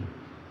indeed.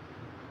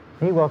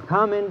 He will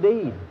come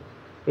indeed.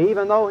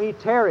 Even though He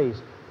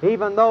tarries,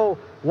 even though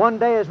one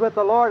day is with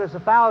the Lord as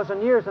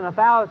 1,000 years, and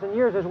 1,000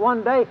 years is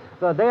one day,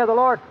 the day of the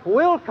Lord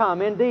will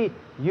come indeed.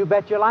 You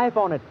bet your life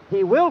on it.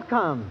 He will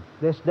come.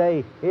 This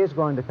day is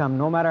going to come,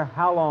 no matter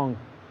how long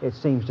it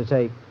seems to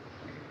take.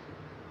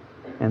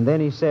 And then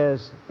He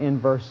says in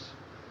verse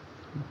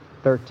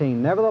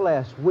 13,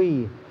 nevertheless,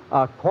 we,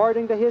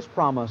 according to His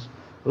promise,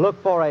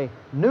 look for a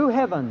new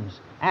heavens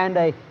and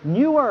a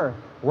new earth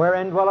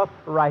wherein dwelleth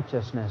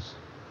righteousness.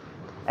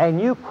 A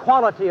new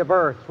quality of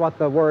earth is what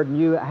the word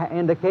new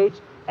indicates.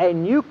 A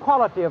new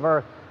quality of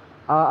earth,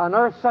 an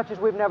earth such as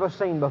we've never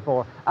seen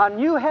before. A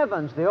new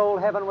heavens. The old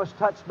heaven was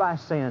touched by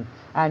sin,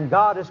 and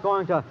God is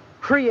going to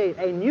create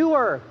a new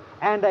earth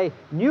and a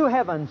new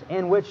heavens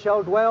in which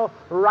shall dwell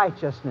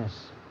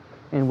righteousness.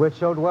 In which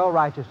shall dwell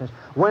righteousness.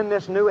 When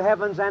this new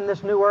heavens and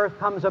this new earth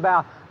comes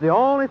about, the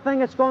only thing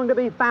that's going to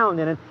be found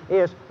in it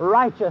is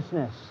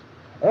righteousness.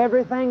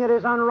 Everything that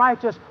is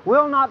unrighteous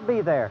will not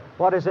be there.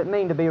 What does it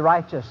mean to be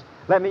righteous?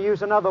 Let me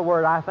use another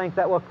word I think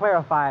that will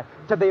clarify it.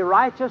 To be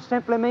righteous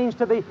simply means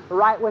to be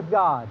right with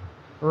God.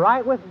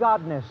 Right with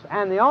Godness.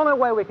 And the only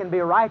way we can be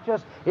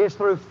righteous is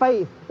through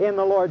faith in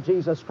the Lord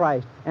Jesus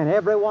Christ. And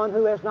everyone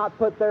who has not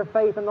put their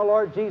faith in the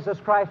Lord Jesus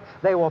Christ,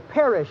 they will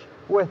perish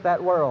with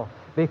that world.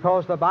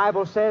 Because the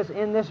Bible says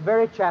in this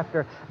very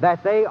chapter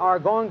that they are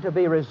going to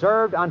be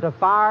reserved unto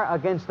fire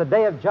against the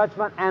day of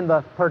judgment and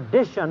the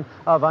perdition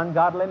of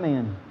ungodly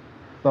men.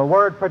 The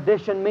word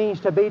perdition means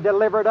to be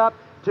delivered up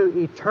to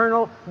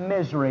eternal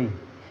misery.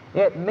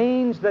 It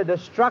means the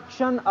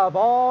destruction of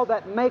all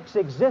that makes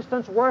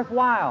existence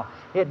worthwhile.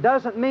 It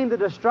doesn't mean the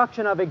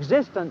destruction of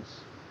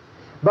existence,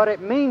 but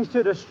it means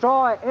to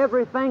destroy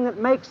everything that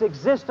makes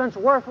existence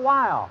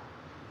worthwhile.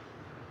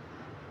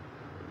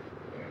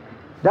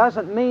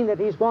 Doesn't mean that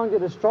He's going to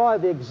destroy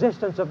the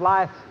existence of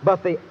life,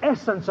 but the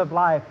essence of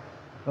life.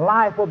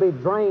 Life will be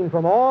drained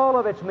from all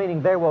of its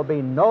meaning. There will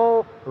be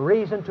no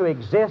reason to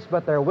exist,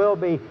 but there will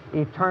be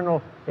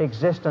eternal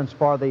existence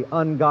for the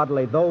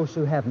ungodly, those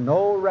who have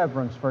no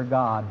reverence for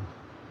God.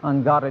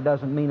 Ungodly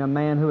doesn't mean a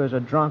man who is a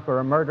drunk or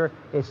a murderer.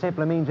 It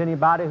simply means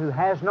anybody who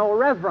has no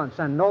reverence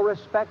and no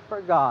respect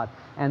for God,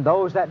 and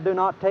those that do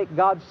not take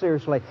God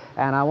seriously.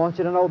 And I want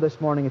you to know this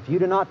morning, if you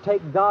do not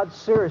take God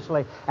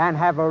seriously and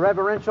have a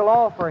reverential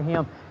awe for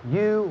Him,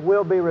 you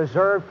will be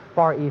reserved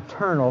for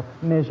eternal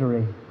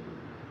misery.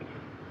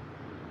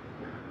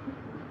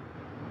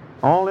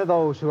 Only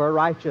those who are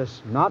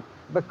righteous, not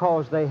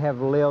because they have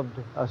lived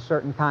a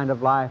certain kind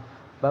of life,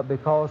 but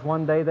because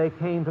one day they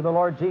came to the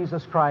Lord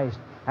Jesus Christ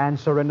and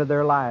surrendered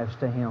their lives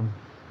to Him.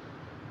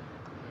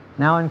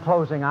 Now in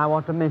closing, I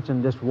want to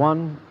mention just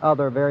one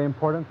other very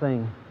important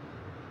thing.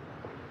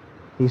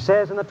 He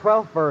says in the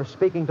 12th verse,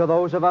 speaking to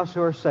those of us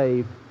who are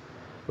saved,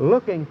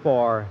 looking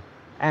for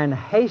and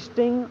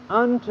hasting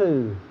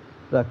unto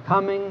the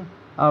coming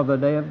of the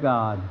day of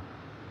God.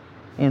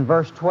 In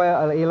verse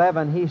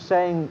 11, he's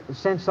saying,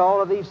 since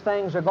all of these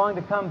things are going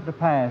to come to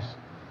pass,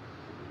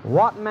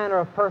 what manner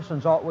of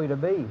persons ought we to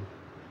be?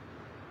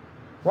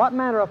 What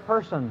manner of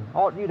person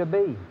ought you to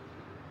be?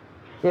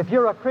 If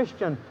you're a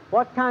Christian,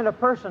 what kind of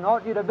person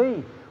ought you to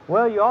be?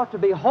 Well, you ought to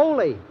be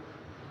holy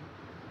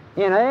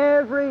in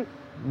every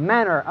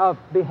manner of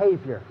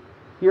behavior.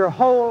 Your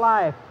whole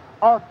life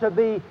ought to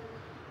be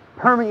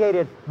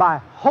permeated by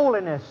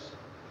holiness,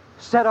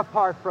 set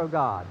apart for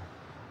God,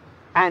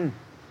 and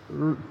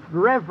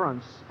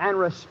reverence and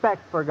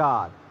respect for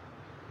God.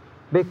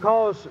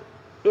 Because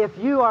if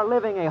you are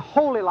living a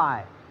holy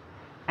life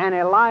and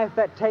a life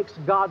that takes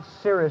God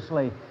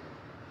seriously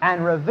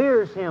and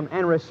reveres Him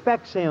and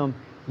respects Him,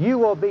 you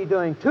will be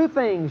doing two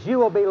things. You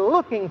will be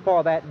looking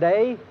for that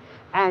day,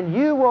 and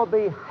you will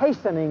be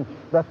hastening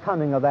the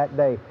coming of that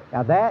day.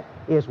 Now that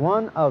is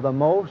one of the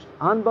most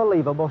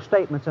unbelievable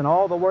statements in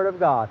all the Word of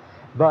God.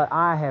 But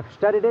I have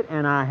studied it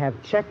and I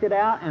have checked it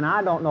out, and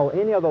I don't know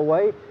any other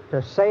way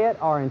to say it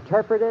or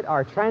interpret it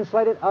or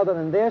translate it other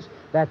than this,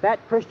 that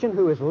Christian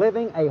who is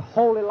living a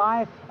holy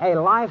life, a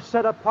life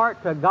set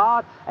apart to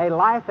God, a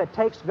life that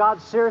takes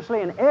God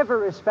seriously in every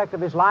respect of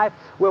his life,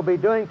 will be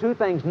doing two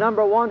things.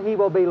 Number one, he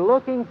will be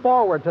looking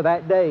forward to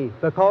that day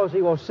because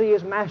he will see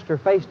his Master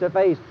face to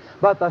face.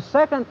 But the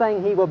second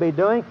thing he will be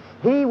doing,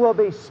 he will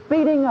be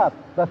speeding up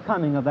the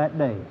coming of that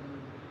day.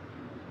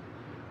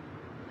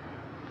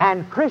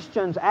 And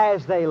Christians,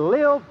 as they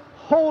live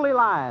holy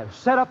lives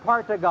set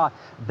apart to God.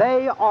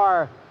 They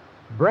are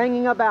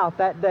bringing about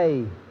that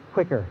day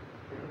quicker.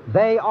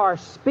 They are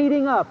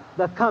speeding up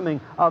the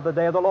coming of the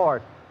day of the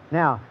Lord.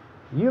 Now,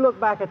 you look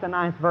back at the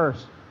 9th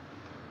verse.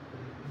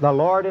 The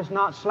Lord is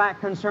not slack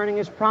concerning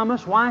His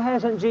promise. Why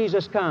hasn't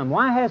Jesus come?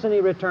 Why hasn't He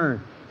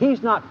returned?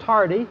 He's not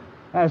tardy,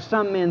 as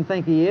some men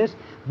think He is,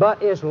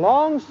 but is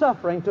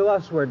long-suffering to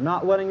usward,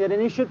 not willing that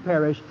any should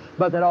perish,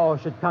 but that all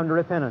should come to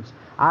repentance.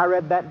 I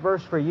read that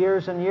verse for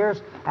years and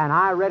years, and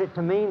I read it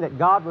to mean that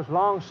God was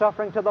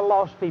long-suffering to the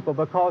lost people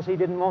because He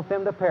didn't want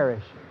them to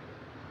perish.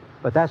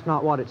 But that's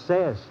not what it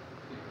says.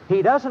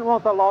 He doesn't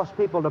want the lost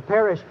people to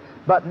perish,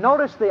 but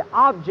notice the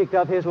object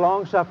of His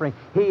long-suffering.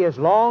 He is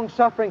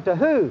long-suffering to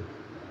who?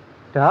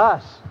 To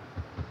us,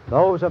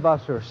 those of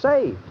us who are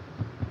saved.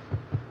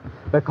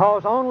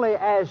 Because only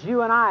as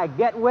you and I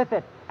get with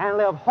it and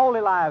live holy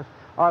lives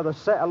are the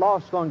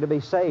lost going to be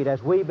saved.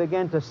 As we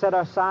begin to set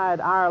aside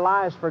our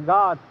lives for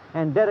God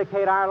and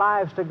dedicate our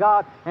lives to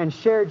God and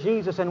share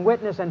Jesus and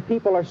witness, and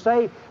people are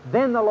saved,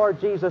 then the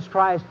Lord Jesus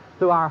Christ,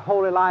 through our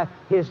holy life,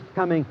 His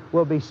coming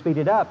will be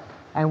speeded up.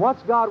 And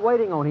what's God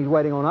waiting on? He's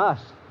waiting on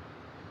us.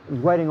 He's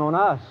waiting on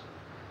us.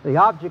 The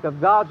object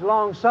of God's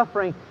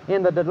long-suffering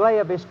in the delay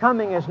of His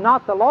coming is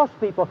not the lost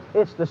people,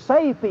 it's the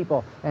saved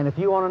people. And if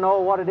you want to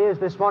know what it is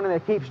this morning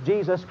that keeps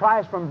Jesus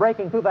Christ from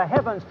breaking through the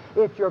heavens,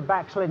 it's your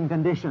backslidden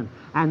condition.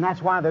 And that's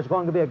why there's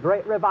going to be a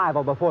great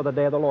revival before the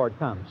day of the Lord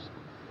comes.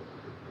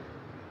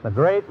 The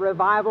great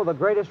revival, the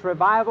greatest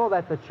revival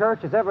that the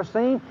church has ever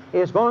seen,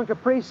 is going to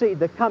precede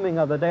the coming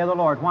of the day of the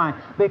Lord. Why?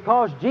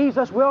 Because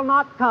Jesus will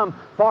not come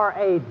for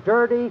a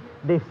dirty,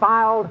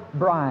 defiled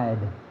bride.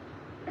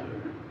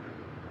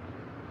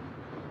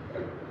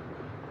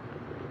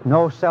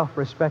 No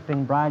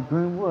self-respecting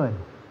bridegroom would.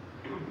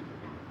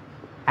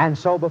 And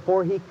so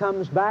before He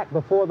comes back,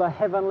 before the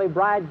heavenly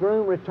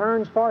bridegroom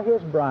returns for His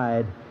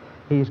bride,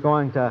 He's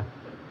going to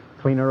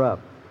clean her up,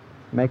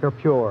 make her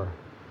pure,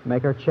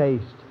 make her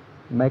chaste,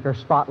 make her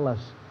spotless.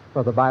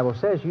 For the Bible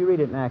says, you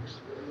read it in Acts.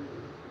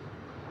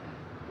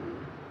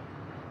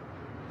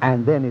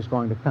 And then He's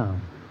going to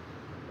come.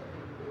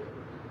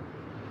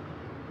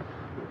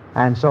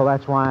 And so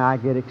that's why I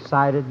get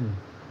excited and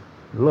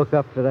look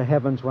up to the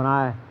heavens when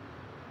I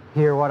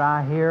hear what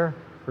I hear,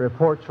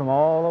 reports from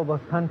all over the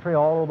country,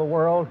 all over the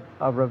world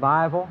of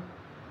revival,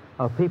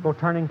 of people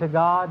turning to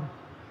God.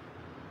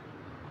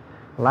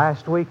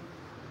 Last week,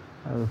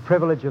 the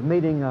privilege of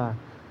meeting an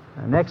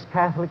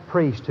ex-Catholic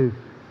priest who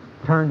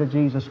turned to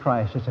Jesus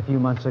Christ just a few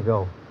months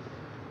ago.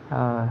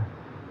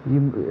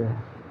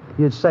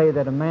 You'd say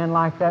that a man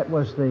like that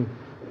was the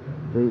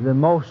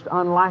most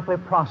unlikely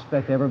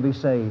prospect to ever be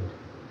saved.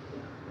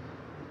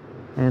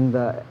 And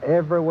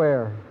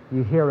everywhere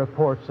you hear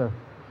reports of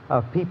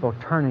people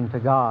turning to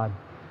God.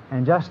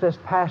 And just this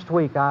past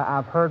week,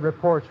 I've heard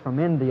reports from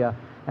India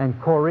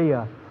and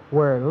Korea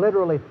where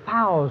literally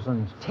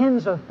thousands,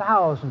 tens of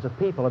thousands of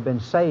people have been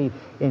saved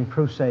in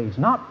crusades.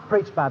 Not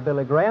preached by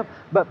Billy Graham,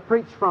 but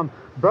preached from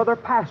brother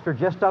pastor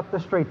just up the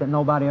street that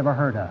nobody ever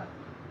heard of.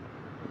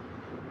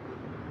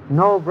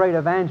 No great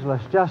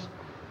evangelists, just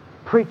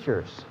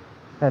preachers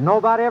that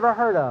nobody ever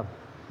heard of,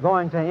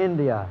 going to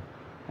India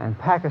and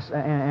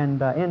Pakistan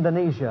and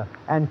Indonesia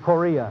and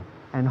Korea,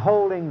 and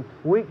holding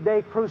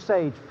weekday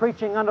crusades,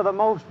 preaching under the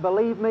most,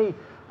 believe me,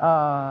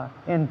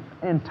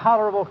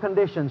 intolerable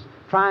conditions,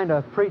 trying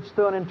to preach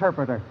through an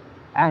interpreter.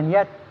 And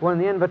yet, when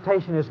the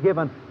invitation is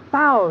given,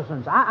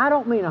 thousands, I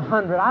don't mean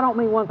 100, I don't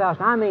mean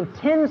 1,000, I mean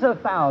tens of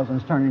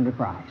thousands turning to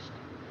Christ.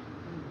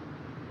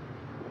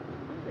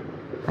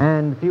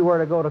 And if you were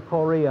to go to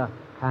Korea,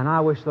 and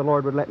I wish the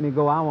Lord would let me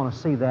go, I want to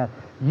see that,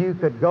 you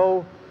could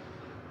go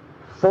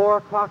 4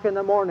 o'clock in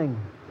the morning,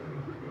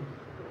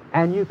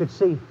 and you could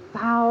see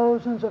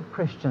thousands of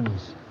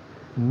Christians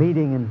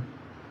meeting in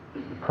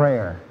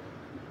prayer.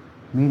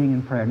 Meeting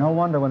in prayer. No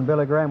wonder when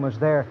Billy Graham was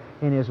there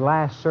in his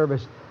last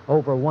service,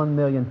 over 1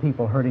 million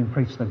people heard him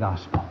preach the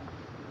gospel.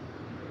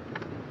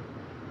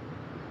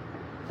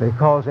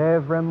 Because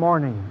every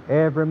morning,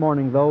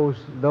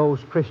 those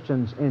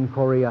Christians in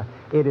Korea,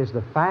 it is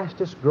the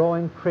fastest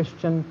growing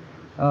Christian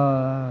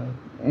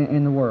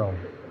in the world.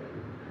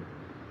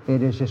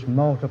 It is just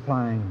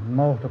multiplying.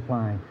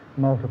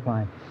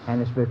 And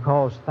it's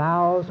because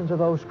thousands of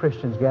those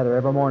Christians gather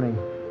every morning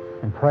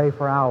and pray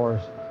for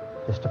hours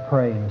just to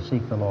pray and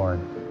seek the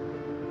Lord.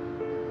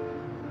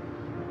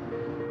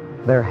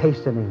 They're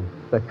hastening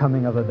the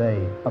coming of the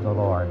day of the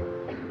Lord.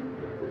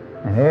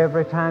 And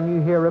every time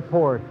you hear a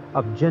report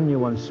of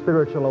genuine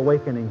spiritual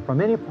awakening from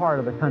any part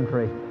of the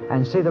country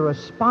and see the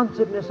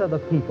responsiveness of the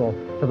people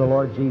to the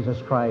Lord Jesus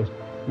Christ,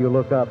 you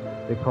look up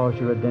because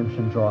your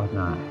redemption draweth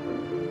nigh.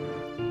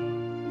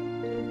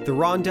 The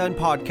Ron Dunn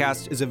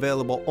podcast is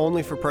available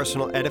only for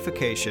personal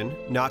edification,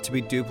 not to be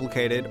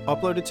duplicated,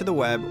 uploaded to the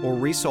web, or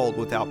resold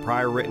without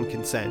prior written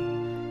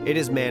consent. It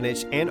is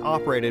managed and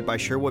operated by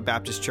Sherwood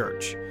Baptist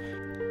Church.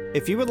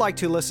 If you would like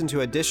to listen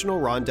to additional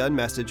Ron Dunn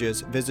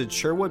messages, visit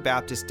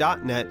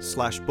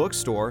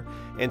sherwoodbaptist.net/bookstore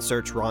and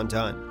search Ron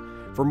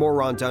Dunn. For more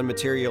Ron Dunn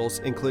materials,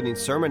 including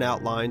sermon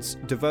outlines,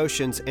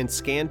 devotions, and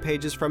scanned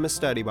pages from his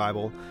study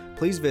Bible,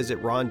 please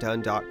visit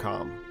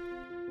rondunn.com.